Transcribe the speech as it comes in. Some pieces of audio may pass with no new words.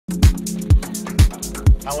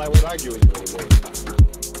how I would argue with you anymore.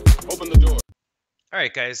 Open the door.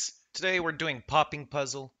 Alright guys, today we're doing popping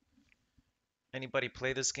puzzle. Anybody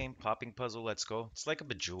play this game? Popping puzzle, let's go. It's like a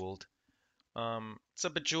Bejeweled. It's a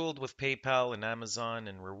Bejeweled with PayPal and Amazon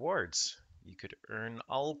and rewards. You could earn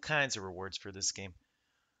all kinds of rewards for this game.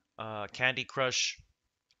 Candy Crush,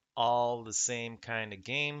 all the same kind of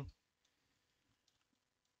game.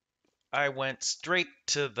 I went straight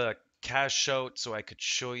to the cash out so I could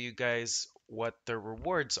show you guys what the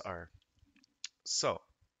rewards are. So,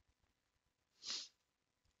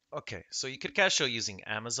 okay, so you could cash out using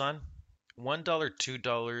Amazon. $1, $2,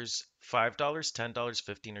 $5, $10,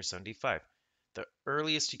 15, or 75. The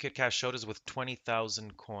earliest you could cash out is with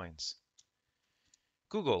 20,000 coins.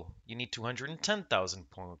 Google, you need 210,000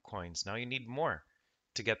 coins. Now you need more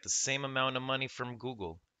to get the same amount of money from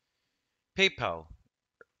Google. PayPal,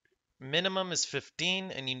 minimum is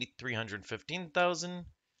 15 and you need 315,000.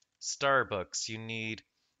 Starbucks, you need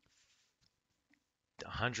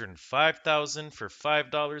 105,000 for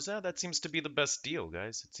 $5. That seems to be the best deal,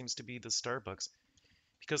 guys. It seems to be the Starbucks.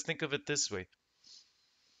 Because think of it this way.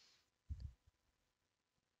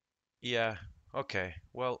 Yeah, okay.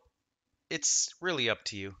 Well, it's really up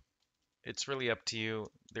to you. It's really up to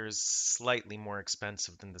you. There's slightly more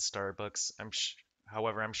expensive than the Starbucks.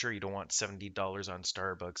 However, I'm sure you don't want $70 on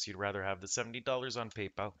Starbucks. You'd rather have the $70 on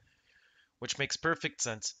PayPal, which makes perfect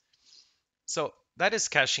sense. So that is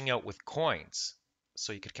cashing out with coins.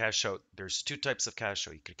 So you could cash out. There's two types of cash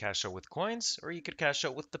out. You could cash out with coins, or you could cash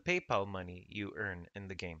out with the PayPal money you earn in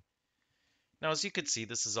the game. Now, as you could see,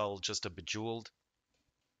 this is all just a Bejeweled.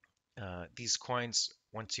 These coins,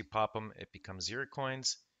 once you pop them, it becomes your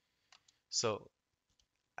coins. So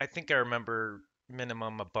I think I remember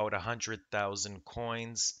minimum about 100,000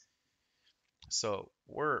 coins. So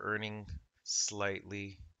we're earning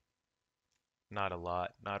slightly, not a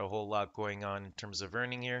lot, not a whole lot going on in terms of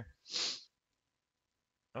earning here.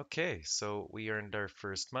 Okay, so we earned our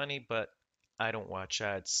first money, but I don't watch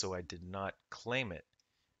ads, so I did not claim it.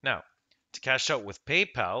 Now, to cash out with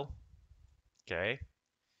PayPal, okay,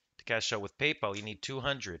 to cash out with PayPal, you need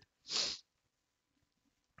 200.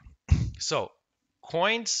 So,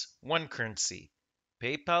 coins, one currency.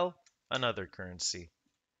 PayPal, another currency.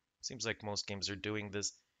 Seems like most games are doing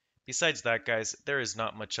this. Besides that, guys, there is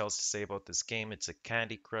not much else to say about this game. It's a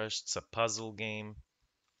Candy Crush, it's a puzzle game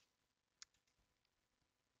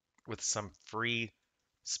with some free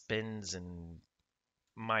spins and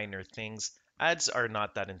minor things. Ads are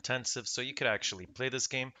not that intensive, so you could actually play this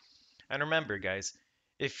game. And remember, guys,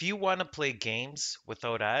 if you want to play games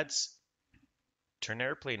without ads, turn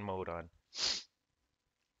airplane mode on.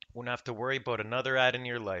 Won't have to worry about another ad in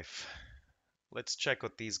your life. Let's check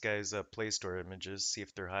out these guys' Play Store images, see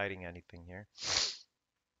if they're hiding anything here.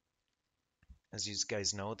 As you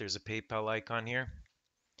guys know, there's a PayPal icon here.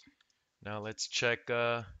 Now let's check.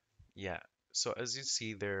 Yeah. So as you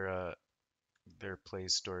see, their Play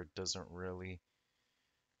Store doesn't really,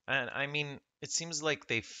 and I mean, it seems like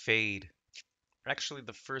they fade. Actually,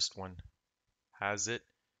 the first one has it.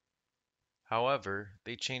 However,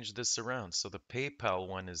 they changed this around, so the PayPal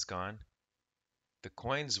one is gone. The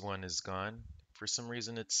coins one is gone. For some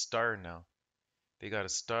reason, it's star now. They got a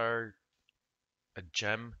star, a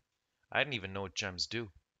gem. I didn't even know what gems do.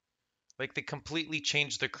 Like they completely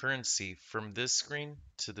changed the currency from this screen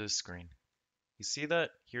to this screen. You see that?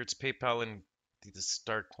 Here it's PayPal and the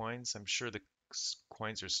star coins. I'm sure the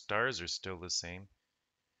coins or stars are still the same,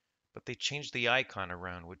 but they changed the icon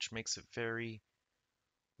around, which makes it very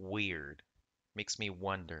weird. Makes me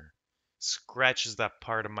wonder. Scratches that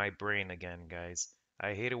part of my brain again, guys.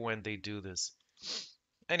 I hate it when they do this.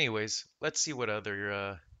 Anyways, let's see what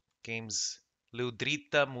other games.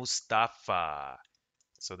 Ludrita Mustafa.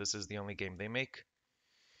 So this is the only game they make.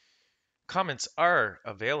 Comments are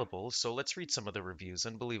available, so let's read some of the reviews.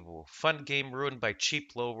 Unbelievable. Fun game ruined by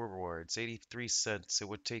cheap low rewards. 83 cents. It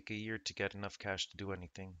would take a year to get enough cash to do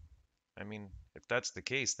anything. I mean, if that's the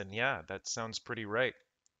case, then yeah, that sounds pretty right.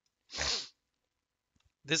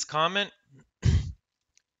 This comment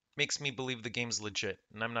makes me believe the game's legit,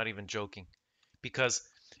 and I'm not even joking. Because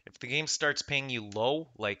if the game starts paying you low,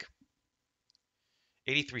 like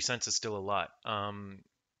 83 cents is still a lot.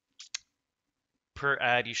 Per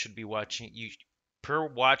ad you should be watching you per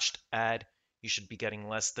watched ad you should be getting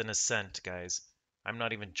less than a cent, guys. I'm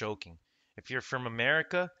not even joking. If you're from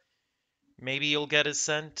America, maybe you'll get a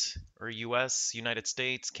cent, or US, United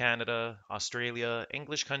States, Canada, Australia,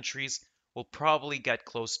 English countries will probably get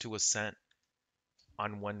close to a cent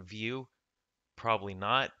on one view. Probably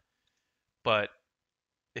not. But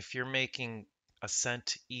if you're making a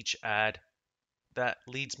cent each ad, that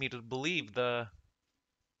leads me to believe the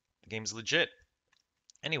game's legit.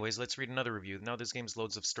 Anyways, let's read another review. Now this game's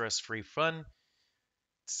loads of stress-free fun.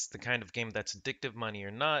 It's the kind of game that's addictive, money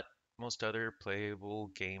or not. Most other playable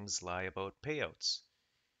games lie about payouts.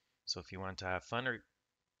 So if you want to have fun or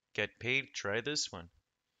get paid, try this one.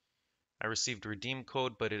 I received redeem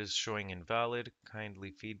code, but it is showing invalid.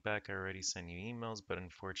 Kindly feedback. I already sent you emails, but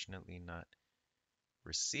unfortunately not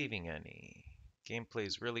receiving any. Gameplay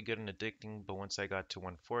is really good and addicting, but once I got to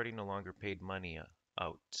 140, no longer paid money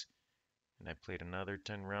out. And I played another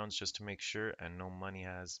 10 rounds just to make sure, and no money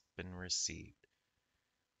has been received.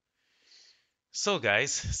 So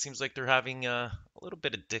guys, seems like they're having a little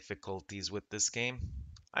bit of difficulties with this game.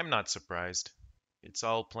 I'm not surprised. It's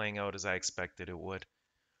all playing out as I expected it would.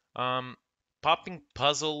 Um, Popping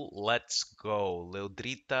puzzle, let's go.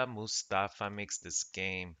 Lildrita Mustafa makes this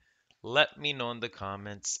game. Let me know in the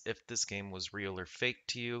comments if this game was real or fake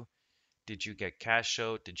to you. Did you get cash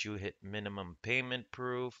out? Did you hit minimum payment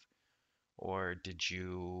proof? Or can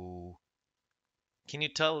you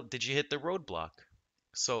tell, did you hit the roadblock?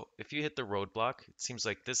 So if you hit the roadblock, it seems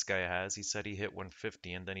like this guy has. He said he hit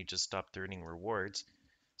 150 and then he just stopped earning rewards.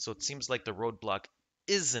 So it seems like the roadblock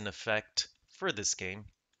is in effect for this game.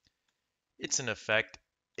 It's in effect.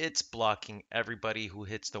 It's blocking everybody who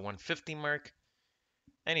hits the 150 mark.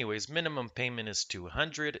 Anyways, minimum payment is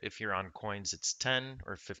 200. If you're on coins, it's 10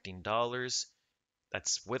 or $15.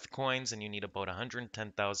 That's with coins, and you need about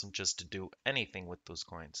 110,000 just to do anything with those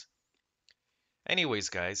coins. Anyways,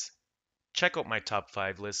 guys, check out my top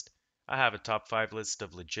 5 list. I have a top 5 list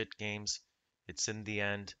of legit games. It's in the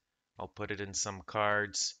end. I'll put it in some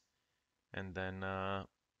cards, and then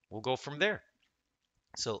we'll go from there.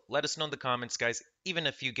 So let us know in the comments, guys. Even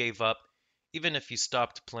if you gave up, even if you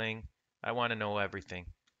stopped playing, I want to know everything.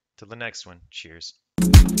 Till the next one, cheers.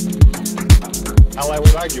 How I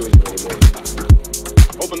would argue with you anymore.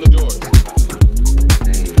 Open the doors.